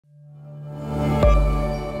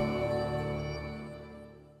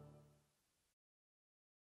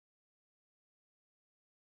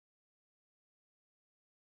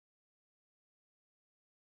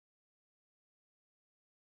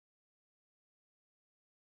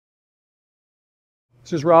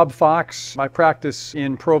This is Rob Fox. I practice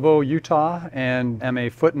in Provo, Utah, and am a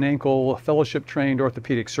foot and ankle fellowship trained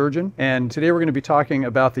orthopedic surgeon. And today we're going to be talking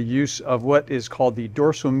about the use of what is called the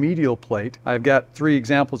dorsomedial plate. I've got 3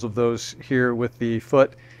 examples of those here with the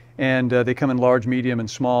foot, and they come in large, medium,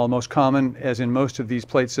 and small. Most common, as in most of these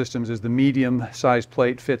plate systems, is the medium-sized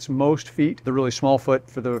plate. Fits most feet. The really small foot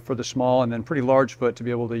for the small, and then pretty large foot to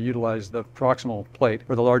be able to utilize the proximal plate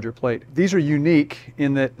or the larger plate. These are unique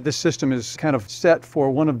in that this system is kind of set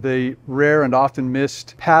for one of the rare and often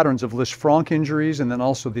missed patterns of Lisfranc injuries, and then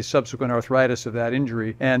also the subsequent arthritis of that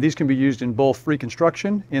injury. And these can be used in both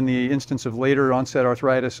reconstruction, in the instance of later onset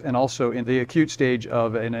arthritis, and also in the acute stage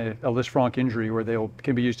of a Lisfranc injury, where they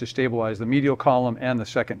can be used to stabilize the medial column and the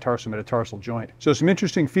second tarsometatarsal joint. So some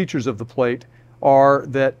interesting features of the plate are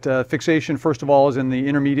that fixation, first of all, is in the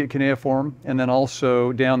intermediate cuneiform, and then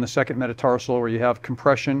also down the second metatarsal, where you have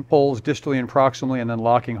compression holes distally and proximally, and then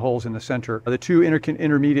locking holes in the center. The 2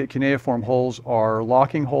 intermediate cuneiform holes are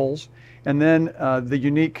locking holes. And then the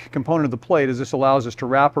unique component of the plate is this allows us to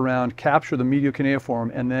wrap around, capture the medial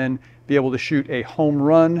cuneiform, and then be able to shoot a home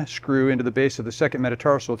run screw into the base of the second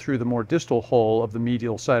metatarsal through the more distal hole of the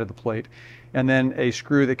medial side of the plate. And then a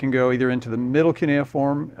screw that can go either into the middle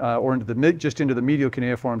cuneiform or just into the medial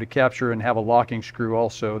cuneiform to capture and have a locking screw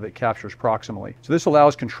also that captures proximally. So this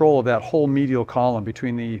allows control of that whole medial column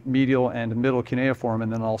between the medial and middle cuneiform,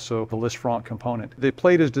 and then also the Lisfranc component. The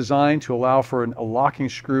plate is designed to allow for a locking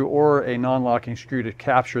screw or a non-locking screw to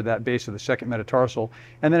capture that base of the second metatarsal,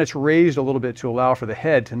 and then it's raised a little bit to allow for the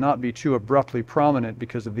head to not be too abruptly prominent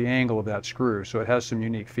because of the angle of that screw. So it has some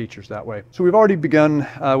unique features that way. So we've already begun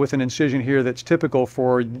with an incision here that's typical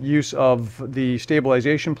for use of the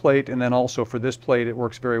stabilization plate, and then also for this plate it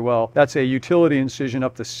works very well. That's a utility incision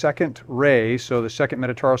up the second ray, so the second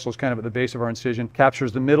metatarsal is kind of at the base of our incision,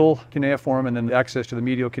 captures the middle cuneiform and then the access to the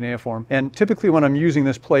medial cuneiform. And typically when I'm using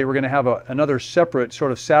this plate, we're going to have another separate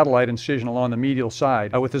sort of satellite incision along the medial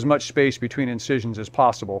side with as much space between incisions as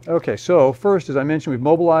possible. Okay, so first, as I mentioned, we've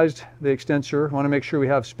mobilized the extensor. We want to make sure we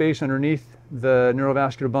have space underneath the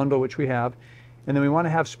neurovascular bundle, which we have. And then we want to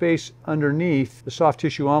have space underneath the soft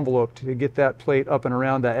tissue envelope to get that plate up and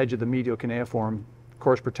around that edge of the medial cuneiform, of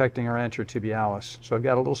course protecting our anterior tibialis. So I've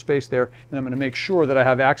got a little space there, and I'm going to make sure that I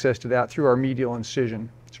have access to that through our medial incision.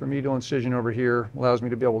 So our medial incision over here allows me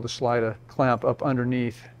to be able to slide a clamp up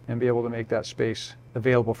underneath and be able to make that space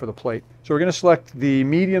available for the plate. So we're going to select the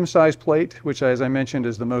medium-sized plate, which, as I mentioned,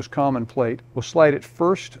 is the most common plate. We'll slide it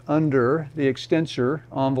first under the extensor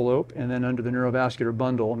envelope and then under the neurovascular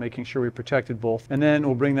bundle, making sure we protected both. And then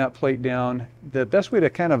we'll bring that plate down. The best way to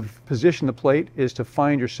kind of position the plate is to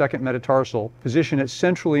find your second metatarsal, position it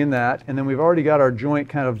centrally in that, and then we've already got our joint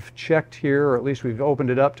kind of checked here, or at least we've opened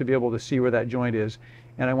it up to be able to see where that joint is.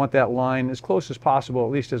 And I want that line as close as possible,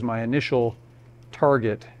 at least as my initial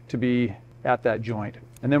target, to be at that joint.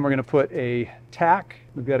 And then we're going to put a tack.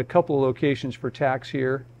 We've got a couple of locations for tacks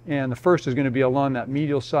here, and the first is going to be along that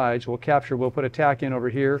medial side. So we'll put a tack in over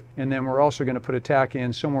here, and then we're also going to put a tack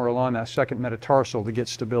in somewhere along that second metatarsal to get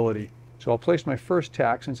stability. So I'll place my first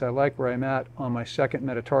tack, since I like where I'm at on my second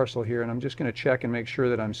metatarsal here, and I'm just going to check and make sure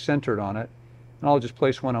that I'm centered on it. And I'll just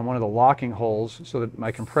place one on one of the locking holes so that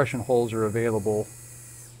my compression holes are available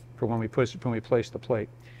for when we place the plate.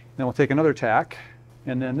 Then we'll take another tack.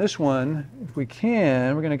 And then this one, if we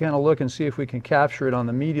can, we're going to kind of look and see if we can capture it on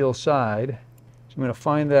the medial side. So I'm going to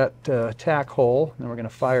find that tack hole, and then we're going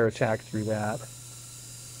to fire a tack through that.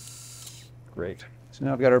 Great. So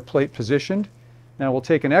now I've got our plate positioned. Now we'll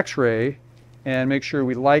take an X-ray and make sure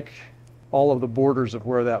we like all of the borders of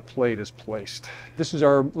where that plate is placed. This is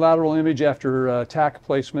our lateral image after tack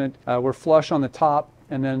placement. We're flush on the top,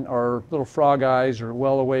 and then our little frog eyes are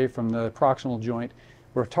well away from the proximal joint.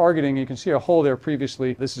 We're targeting, you can see a hole there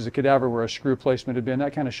previously. This is a cadaver where a screw placement had been.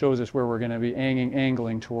 That kind of shows us where we're going to be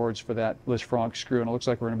angling towards for that Lisfranc screw, and it looks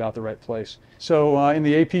like we're in about the right place. So in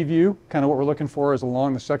the AP view, kind of what we're looking for is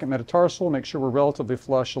along the second metatarsal, make sure we're relatively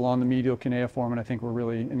flush along the medial cuneiform, and I think we're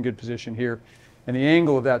really in good position here. And the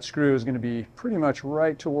angle of that screw is going to be pretty much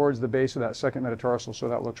right towards the base of that second metatarsal, so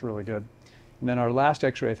that looks really good. And then our last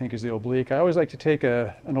X-ray, I think, is the oblique. I always like to take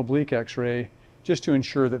an oblique X-ray just to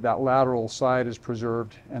ensure that that lateral side is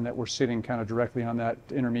preserved and that we're sitting kind of directly on that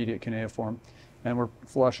intermediate cuneiform. And we're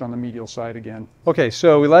flush on the medial side again. Okay,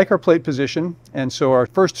 so we like our plate position, and so our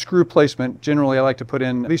first screw placement, generally I like to put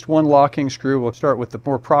in at least one locking screw. We'll start with the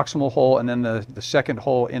more proximal hole and then the second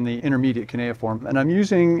hole in the intermediate cuneiform. And I'm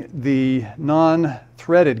using the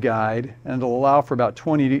non-threaded guide, and it'll allow for about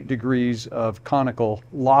 20 degrees of conical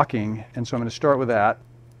locking, and so I'm going to start with that.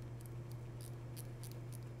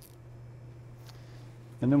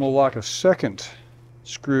 And then we'll lock a second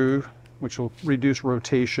screw which will reduce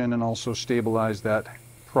rotation and also stabilize that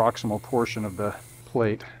proximal portion of the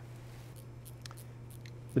plate.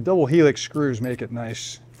 The double helix screws make it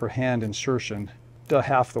nice for hand insertion. Does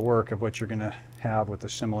half the work of what you're going to have with a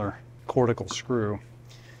similar cortical screw.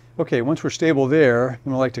 Okay, once we're stable there,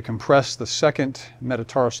 then we like to compress the second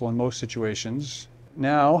metatarsal in most situations.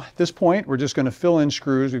 Now, at this point, we're just going to fill in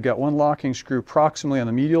screws. We've got one locking screw proximally on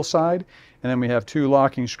the medial side, and then we have two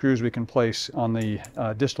locking screws we can place on the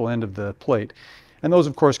distal end of the plate. And those,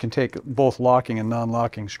 of course, can take both locking and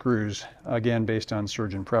non-locking screws, again, based on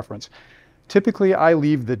surgeon preference. Typically, I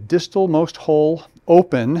leave the distal most hole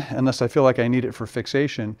open unless I feel like I need it for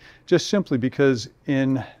fixation, just simply because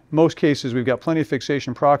in most cases we've got plenty of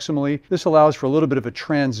fixation proximally. This allows for a little bit of a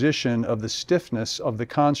transition of the stiffness of the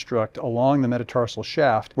construct along the metatarsal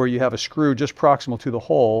shaft, where you have a screw just proximal to the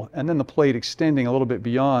hole and then the plate extending a little bit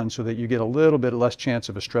beyond so that you get a little bit less chance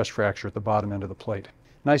of a stress fracture at the bottom end of the plate.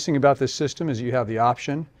 Nice thing about this system is you have the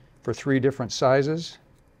option for 3 different sizes.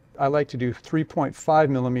 I like to do 3.5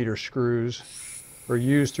 millimeter screws, or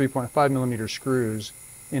use 3.5 millimeter screws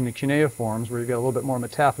in the cuneiforms where you've got a little bit more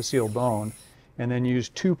metaphyseal bone, and then use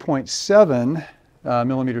 2.7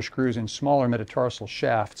 millimeter screws in smaller metatarsal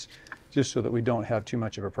shafts, just so that we don't have too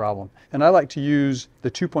much of a problem. And I like to use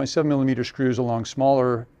the 2.7 millimeter screws along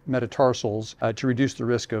smaller metatarsals to reduce the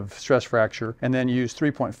risk of stress fracture, and then use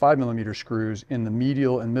 3.5 millimeter screws in the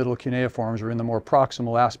medial and middle cuneiforms, or in the more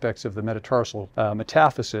proximal aspects of the metatarsal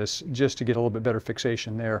metaphysis, just to get a little bit better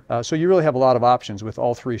fixation there. So you really have a lot of options with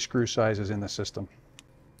all 3 screw sizes in the system.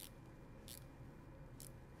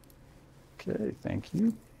 Okay, thank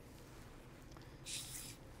you.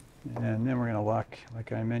 And then we're going to lock,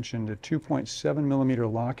 like I mentioned, a 2.7 millimeter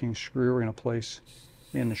locking screw we're going to place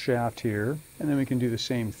in the shaft here. And then we can do the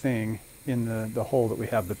same thing in the hole that we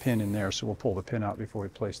have the pin in there. So we'll pull the pin out before we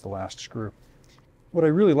place the last screw. What I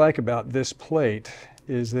really like about this plate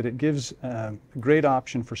is that it gives a great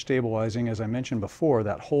option for stabilizing, as I mentioned before,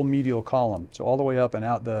 that whole medial column. So all the way up and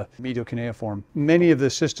out the medial cuneiform. Many of the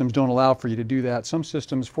systems don't allow for you to do that. Some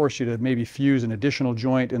systems force you to maybe fuse an additional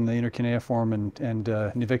joint in the intercuneiform and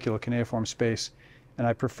navicular cuneiform space. And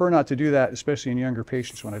I prefer not to do that, especially in younger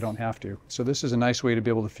patients when I don't have to. So this is a nice way to be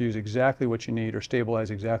able to fuse exactly what you need, or stabilize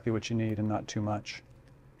exactly what you need, and not too much.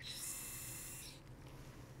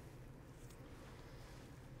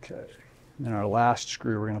 Okay. And then our last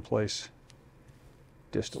screw we're going to place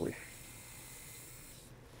distally.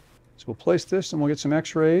 So we'll place this and we'll get some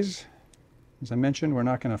X-rays. As I mentioned, we're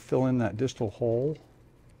not going to fill in that distal hole.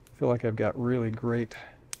 I feel like I've got really great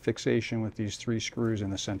fixation with these 3 screws in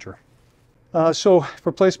the center. So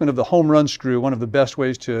for placement of the home run screw, one of the best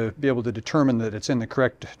ways to be able to determine that it's in the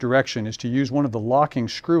correct direction is to use one of the locking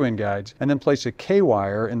screw-in guides and then place a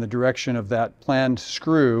K-wire in the direction of that planned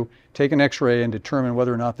screw, take an X-ray, and determine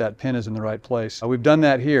whether or not that pin is in the right place. We've done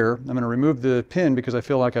that here. I'm going to remove the pin because I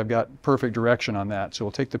feel like I've got perfect direction on that. So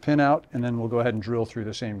we'll take the pin out and then we'll go ahead and drill through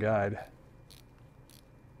the same guide.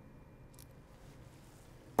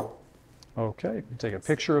 Okay, we'll take a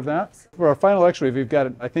picture of that. For our final X-ray, we've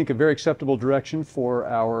got, I think, a very acceptable direction for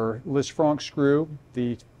our Lisfranc screw.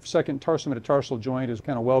 The second tarsometatarsal joint is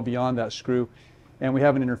kind of well beyond that screw, and we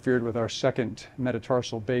haven't interfered with our second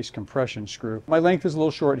metatarsal base compression screw. My length is a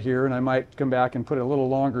little short here, and I might come back and put a little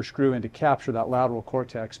longer screw in to capture that lateral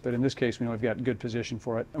cortex, but in this case we know we've got good position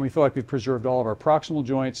for it. And we feel like we've preserved all of our proximal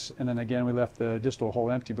joints, and then again we left the distal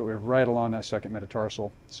hole empty, but we're right along that second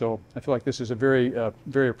metatarsal. So I feel like this is a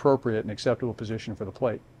very appropriate and acceptable position for the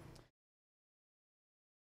plate.